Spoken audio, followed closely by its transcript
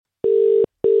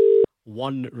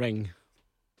1 ring.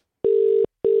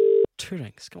 2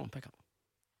 rings. Come on, pick up.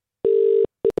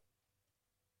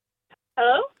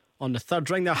 Hello? On the 3rd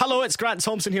ring there. Hello, it's Grant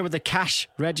Thomson here with the cash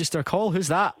register call. Who's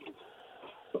that?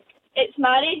 It's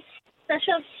Mairi.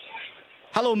 Bishop.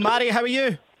 Hello, Mairi. How are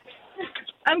you?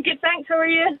 I'm good, thanks. How are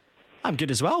you? I'm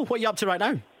good as well. What are you up to right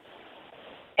now?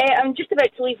 I'm just about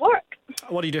to leave work.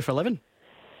 What do you do for a living?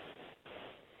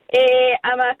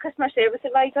 I'm a customer service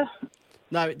advisor.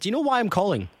 Now, do you know why I'm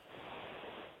calling?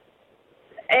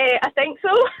 I think so.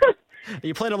 Are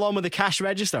you playing along with the cash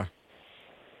register?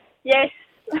 Yes.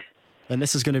 Then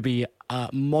this is going to be a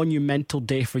monumental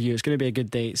day for you. It's going to be a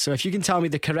good day. So if you can tell me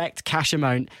the correct cash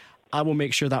amount, I will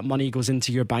make sure that money goes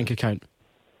into your bank account.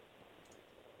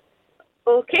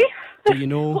 Okay. Do you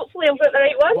know? Hopefully I've got the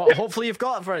right one. Well, hopefully you've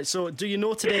got it for it. So do you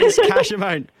know today's cash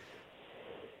amount?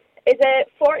 Is it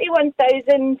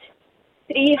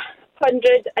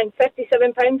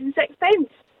 £41,357.06?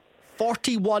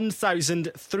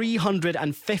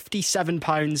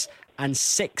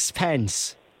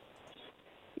 £41,357.06.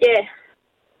 Yeah.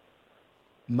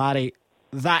 Mairi,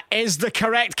 that is the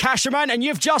correct cash amount and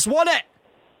you've just won it.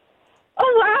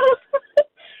 Oh, wow.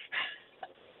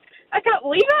 I can't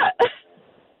believe it.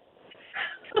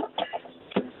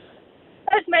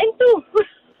 That's mental.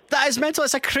 That is mental.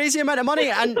 It's a crazy amount of money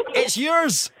and it's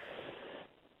yours.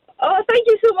 Oh, thank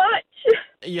you so much.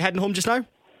 Are you heading home just now?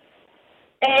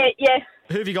 Yeah.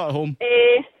 Who have you got at home?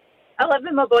 I live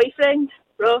with my boyfriend,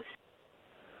 Ross.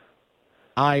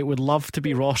 I would love to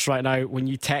be Ross right now when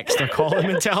you text or call him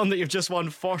and tell him that you've just won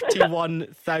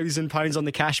 £41,000 on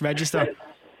the cash register.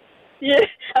 Yeah,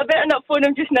 I better not phone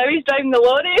him just now. He's driving the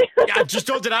lorry. Yeah, just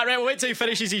don't do that, right? We'll wait till he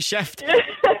finishes his shift.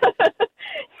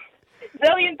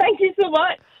 Brilliant, thank you so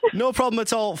much. No problem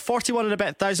at all. 41 and a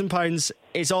bit £1,000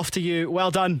 is off to you.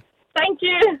 Well done. Thank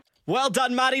you. Well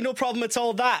done, Mairi. No problem at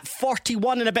all. That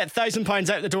 41 and a bit £1,000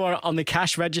 out the door on the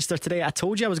cash register today. I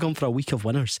told you I was going for a week of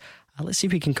winners. Let's see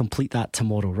if we can complete that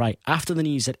tomorrow. Right, after the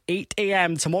news at 8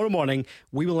 a.m. tomorrow morning,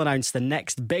 we will announce the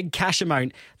next big cash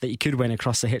amount that you could win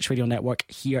across the Hits Radio Network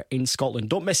here in Scotland.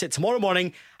 Don't miss it tomorrow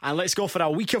morning, and let's go for a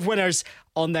week of winners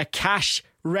on the cash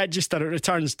register. It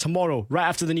returns tomorrow, right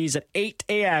after the news at 8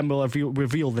 a.m. We'll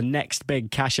reveal the next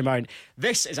big cash amount.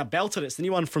 This is a belter. It's the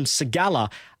new one from Sigala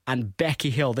and Becky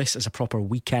Hill. This is a proper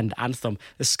weekend anthem.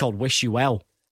 This is called Wish You Well.